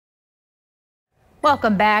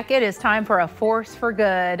Welcome back. It is time for a force for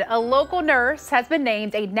good. A local nurse has been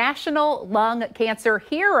named a national lung cancer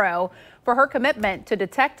hero for her commitment to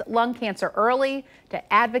detect lung cancer early,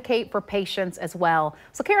 to advocate for patients as well.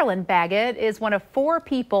 So Carolyn Baggett is one of 4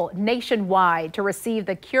 people nationwide to receive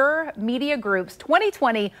the Cure Media Group's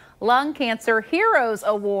 2020 Lung Cancer Heroes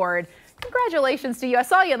Award. Congratulations to you. I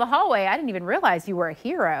saw you in the hallway. I didn't even realize you were a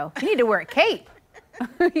hero. You need to wear a cape.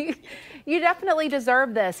 You definitely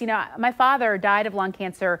deserve this. You know, my father died of lung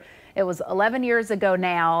cancer. It was 11 years ago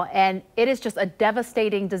now, and it is just a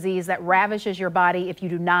devastating disease that ravages your body if you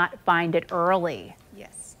do not find it early.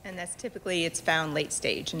 Yes, and that's typically, it's found late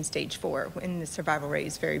stage in stage 4, when the survival rate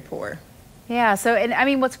is very poor. Yeah, so, and I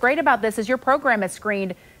mean, what's great about this is your program has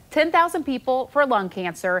screened 10,000 people for lung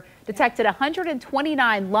cancer, detected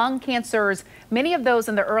 129 lung cancers, many of those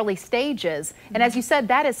in the early stages. And as you said,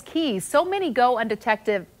 that is key. So many go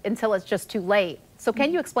undetected until it's just too late. So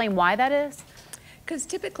can you explain why that is? Because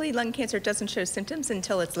typically lung cancer doesn't show symptoms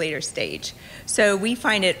until it's later stage. So we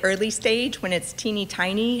find it early stage when it's teeny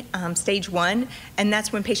tiny, stage 1, and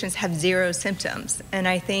that's when patients have 0 symptoms. And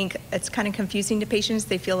I think it's kind of confusing to patients.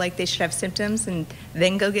 They feel like they should have symptoms and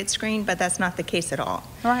then go get screened, but that's not the case at all.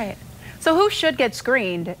 Right. So who should get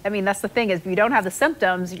screened? I mean, that's the thing, is if you don't have the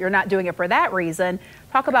symptoms, you're not doing it for that reason.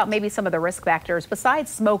 Talk about maybe some of the risk factors besides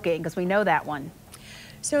smoking, because we know that one.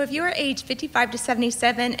 So if you're age 55 to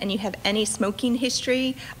 77 and you have any smoking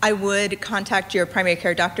history, I would contact your primary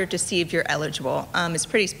care doctor to see if you're eligible. It's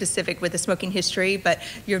pretty specific with the smoking history, but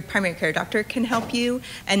your primary care doctor can help you,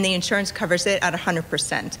 and the insurance covers it at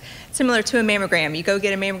 100%. Similar to a mammogram. You go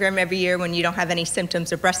get a mammogram every year when you don't have any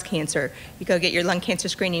symptoms of breast cancer. You go get your lung cancer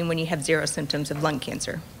screening when you have 0 symptoms of lung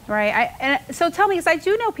cancer. Right. And so tell me, because I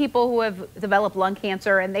do know people who have developed lung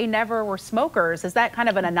cancer and they never were smokers. Is that kind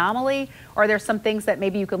of an anomaly, or are there some things that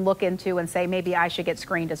maybe you can look into and say maybe I should get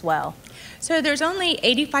screened as well? So there's only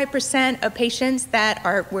 85% of patients that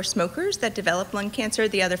were smokers that develop lung cancer.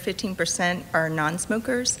 The other 15% are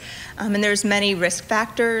non-smokers. And there's many risk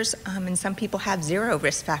factors, and some people have 0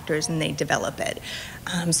 risk factors and they develop it.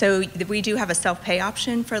 So we do have a self-pay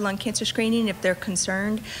option for lung cancer screening if they're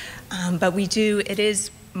concerned. But it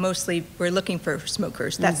is mostly, we're looking for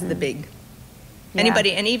smokers. That's the big. Yeah.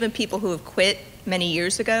 Anybody, and even people who have quit many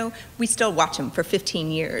years ago, we still watch them for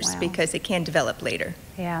 15 years because it can develop later.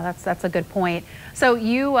 Yeah, that's a good point. So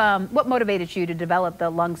you, what motivated you to develop the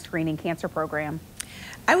lung screening cancer program?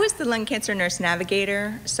 I was the lung cancer nurse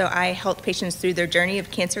navigator, so I helped patients through their journey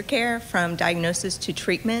of cancer care from diagnosis to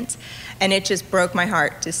treatment, and it just broke my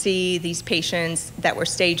heart to see these patients that were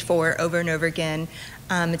stage 4 over and over again.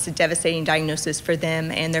 It's a devastating diagnosis for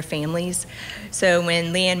them and their families. So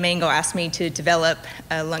when Leanne Mango asked me to develop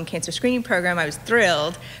a lung cancer screening program, I was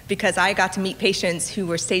thrilled because I got to meet patients who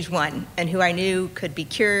were stage 1 and who I knew could be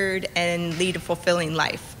cured and lead a fulfilling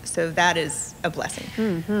life. So that is a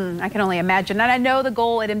blessing. I can only imagine. And I know the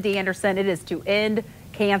goal at MD Anderson, it is to end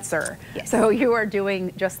cancer. Yes. So you are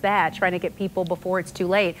doing just that, trying to get people before it's too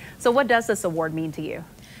late. So what does this award mean to you?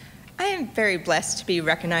 I am very blessed to be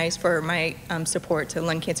recognized for my support to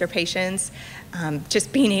lung cancer patients.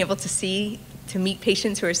 Just being able to meet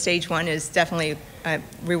patients who are stage 1 is definitely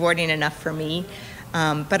rewarding enough for me.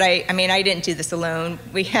 But I mean, I didn't do this alone.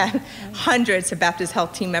 We have hundreds of Baptist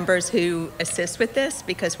Health team members who assist with this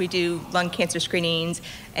because we do lung cancer screenings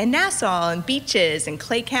in Nassau and Beaches and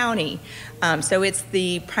Clay County. So it's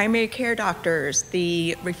the primary care doctors,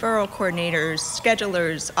 the referral coordinators,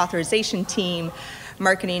 schedulers, authorization team,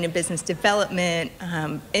 marketing and business development,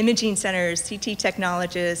 imaging centers, CT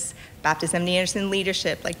technologists, Baptist MD Anderson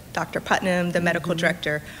leadership, like Dr. Putnam, the medical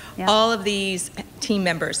director. Yep. All of these team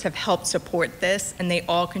members have helped support this, and they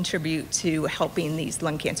all contribute to helping these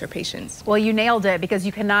lung cancer patients. Well, you nailed it, because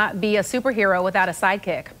you cannot be a superhero without a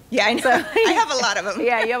sidekick. Yeah, I know. So, I have a lot of them.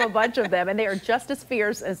 Yeah, you have a bunch of them, and they are just as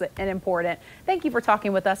fierce and important. Thank you for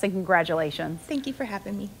talking with us, and congratulations. Thank you for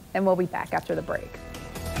having me. And we'll be back after the break.